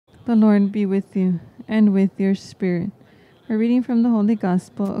The Lord be with you, and with your spirit. A reading from the Holy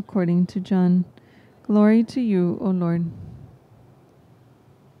Gospel according to John. Glory to you, O Lord.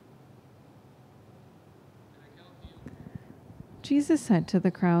 Jesus said to the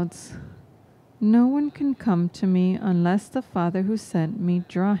crowds, "No one can come to me unless the Father who sent me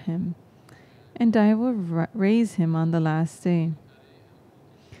draw him, and I will raise him on the last day.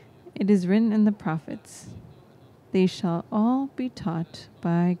 It is written in the prophets, they shall all be taught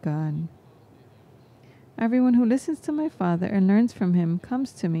by God. Everyone who listens to my Father and learns from him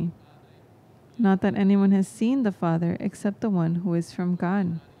comes to me. Not that anyone has seen the Father except the one who is from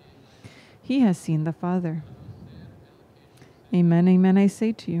God. He has seen the Father. Amen, amen, I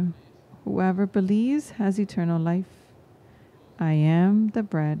say to you, whoever believes has eternal life. I am the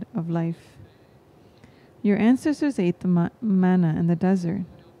bread of life. Your ancestors ate the manna in the desert,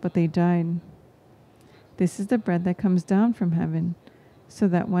 but they died. This is the bread that comes down from heaven, so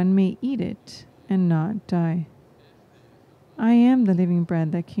that one may eat it and not die. I am the living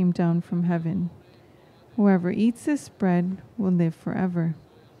bread that came down from heaven. Whoever eats this bread will live forever.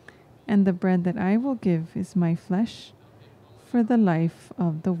 And the bread that I will give is my flesh for the life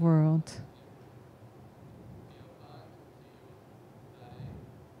of the world."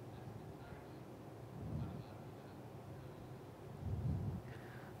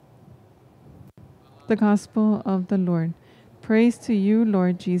 The Gospel of the Lord. Praise to you,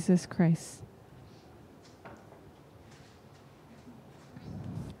 Lord Jesus Christ.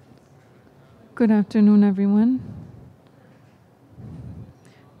 Good afternoon, everyone.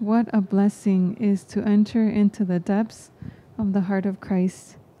 What a blessing is to enter into the depths of the heart of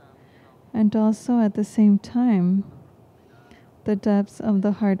Christ, and also at the same time, the depths of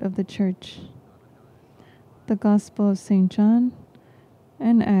the heart of the Church. The Gospel of St. John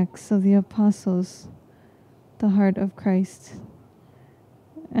and Acts of the Apostles, the heart of Christ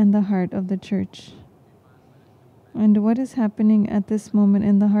and the heart of the Church. And what is happening at this moment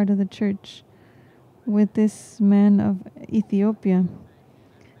in the heart of the Church with this man of Ethiopia?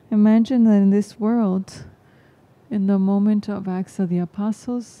 Imagine that in this world, in the moment of Acts of the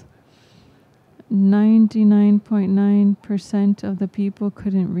Apostles, 99.9% of the people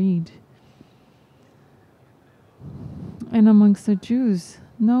couldn't read. And amongst the Jews,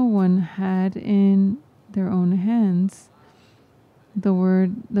 no one had in their own hands the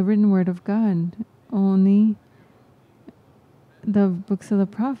written word of God, only the books of the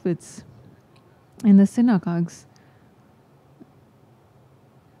prophets in the synagogues.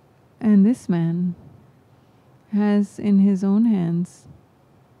 And this man has in his own hands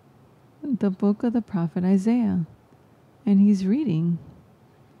the book of the prophet Isaiah, and he's reading.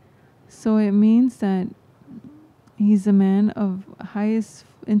 So it means that he's a man of highest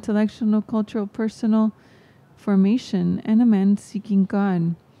intellectual, cultural, personal formation, and a man seeking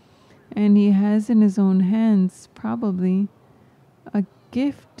God. And he has in his own hands probably a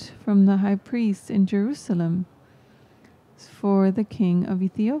gift from the high priest in Jerusalem for the king of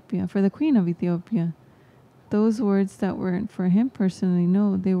Ethiopia, for the queen of Ethiopia. Those words that weren't for him personally,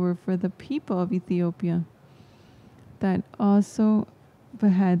 no, they were for the people of Ethiopia that also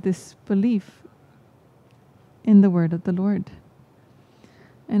had this belief in the word of the Lord.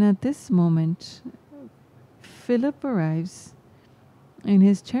 And at this moment, Philip arrives in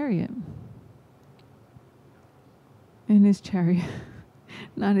his chariot.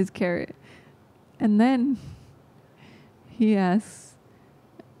 Not his carrot. And then he asks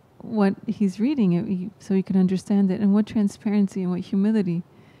what he's reading so he can understand it, and what transparency and what humility.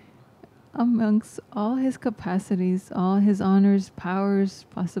 Amongst all his capacities, all his honors, powers,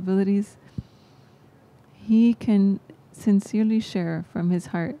 possibilities, he can sincerely share from his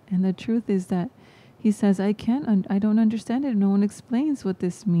heart. And the truth is that he says, I don't understand it. No one explains what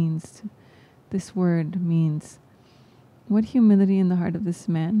this means. This word means. What humility in the heart of this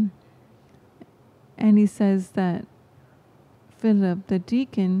man. And he says that Philip, the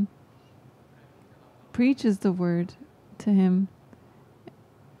deacon, preaches the word to him.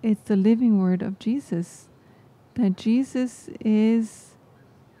 It's the living word of Jesus. That Jesus is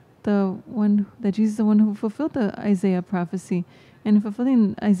the one who fulfilled the Isaiah prophecy, and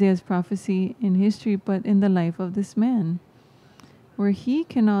fulfilling Isaiah's prophecy in history, but in the life of this man, where he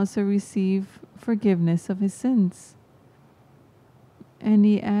can also receive forgiveness of his sins. And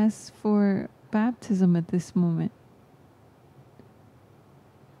he asks for baptism at this moment.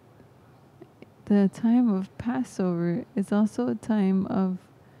 The time of Passover is also a time of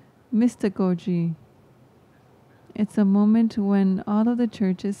mystagogy. It's a moment when all of the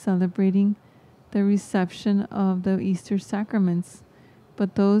church is celebrating the reception of the Easter sacraments,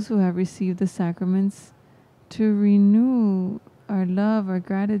 but those who have received the sacraments to renew our love, our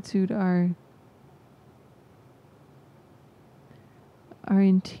gratitude, our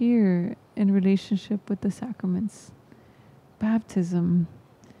interior in relationship with the sacraments. Baptism,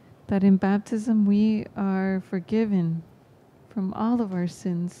 that in baptism we are forgiven from all of our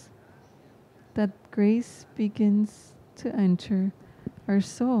sins, that grace begins to enter our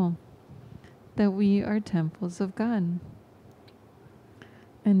soul, that we are temples of God.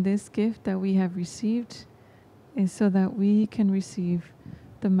 And this gift that we have received is so that we can receive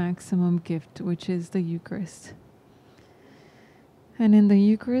the maximum gift, which is the Eucharist. And in the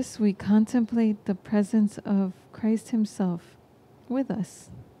Eucharist, we contemplate the presence of Christ Himself with us.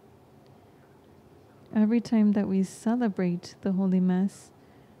 Every time that we celebrate the Holy Mass,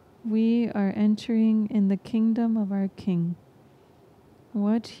 we are entering in the kingdom of our King.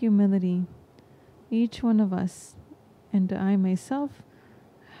 What humility each one of us, and I myself,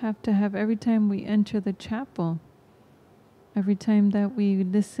 have to have every time we enter the chapel, every time that we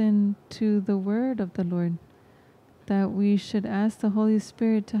listen to the word of the Lord, that we should ask the Holy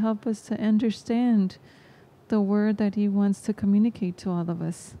Spirit to help us to understand the word that He wants to communicate to all of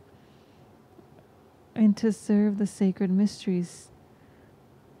us, and to serve the sacred mysteries,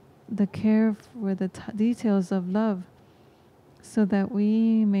 the care for the details of love, so that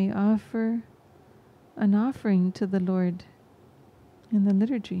we may offer an offering to the Lord in the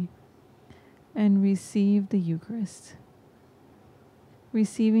liturgy and receive the Eucharist.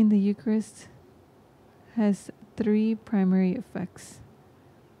 Receiving the Eucharist has 3 primary effects.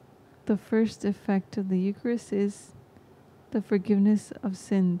 The first effect of the Eucharist is the forgiveness of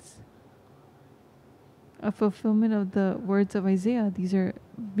sins, a fulfillment of the words of Isaiah. These are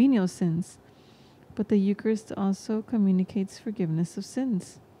venial sins, but the Eucharist also communicates forgiveness of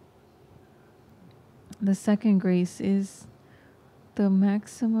sins. The second grace is the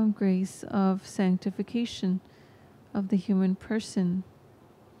maximum grace of sanctification of the human person.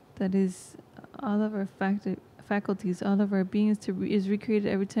 That is, all of our faculties, all of our beings is recreated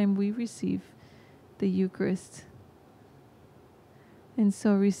every time we receive the Eucharist. And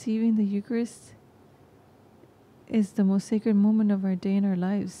so receiving the Eucharist is the most sacred moment of our day and our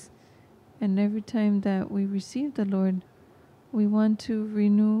lives. And every time that we receive the Lord, we want to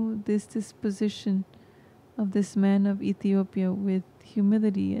renew this disposition of this man of Ethiopia with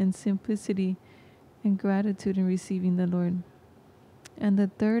humility and simplicity and gratitude in receiving the Lord. And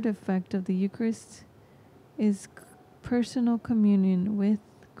the third effect of the Eucharist is personal communion with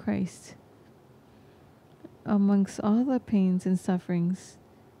Christ. Amongst all the pains and sufferings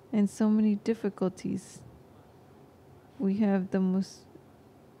and so many difficulties, we have the most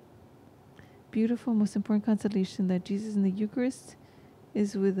beautiful, most important consolation that Jesus in the Eucharist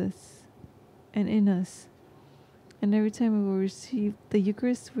is with us and in us. And every time we will receive the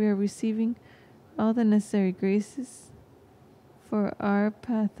Eucharist, we are receiving all the necessary graces for our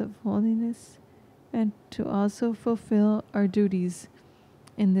path of holiness and to also fulfill our duties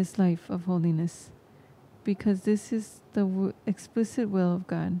in this life of holiness, because this is the explicit will of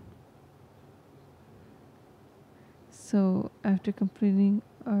God. So after completing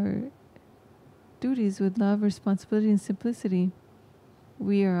our duties with love, responsibility, and simplicity,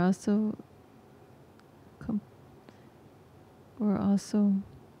 we are also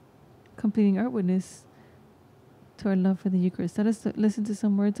completing our witness to our love for the Eucharist. Let us listen to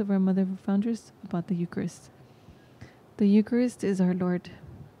some words of our Mother Foundress about the Eucharist. The Eucharist is our Lord,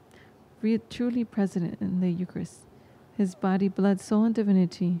 truly present in the Eucharist. His body, blood, soul, and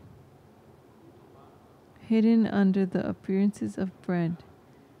divinity, hidden under the appearances of bread,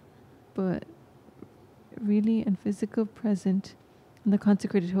 but really and physical present in the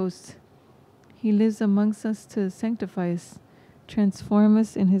consecrated host. He lives amongst us to sanctify us, transform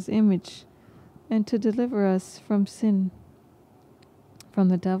us in His image, and to deliver us from sin, from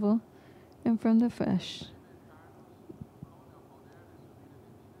the devil, and from the flesh,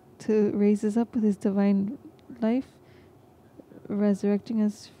 to raise us up with His divine life, resurrecting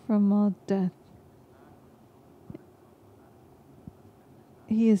us from all death.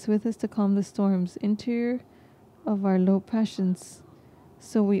 He is with us to calm the storms interior of our low passions,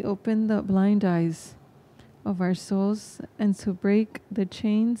 so we open the blind eyes of our souls and to break the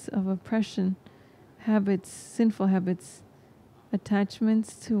chains of oppression, habits, sinful habits,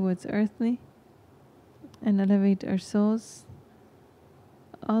 attachments to what's earthly, and elevate our souls,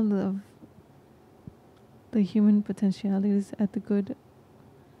 all of the human potentialities at the good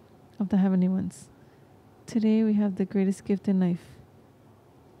of the heavenly ones. Today we have the greatest gift in life,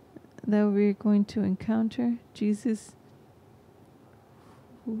 that we're going to encounter Jesus,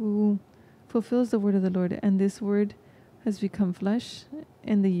 who fulfills the word of the Lord, and this word has become flesh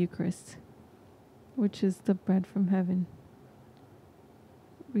in the Eucharist, which is the bread from heaven.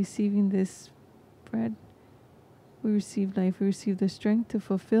 receiving this bread, we receive life, we receive the strength to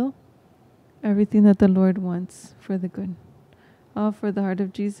fulfill everything that the Lord wants for the good. All for the heart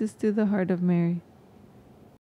of Jesus through the heart of Mary.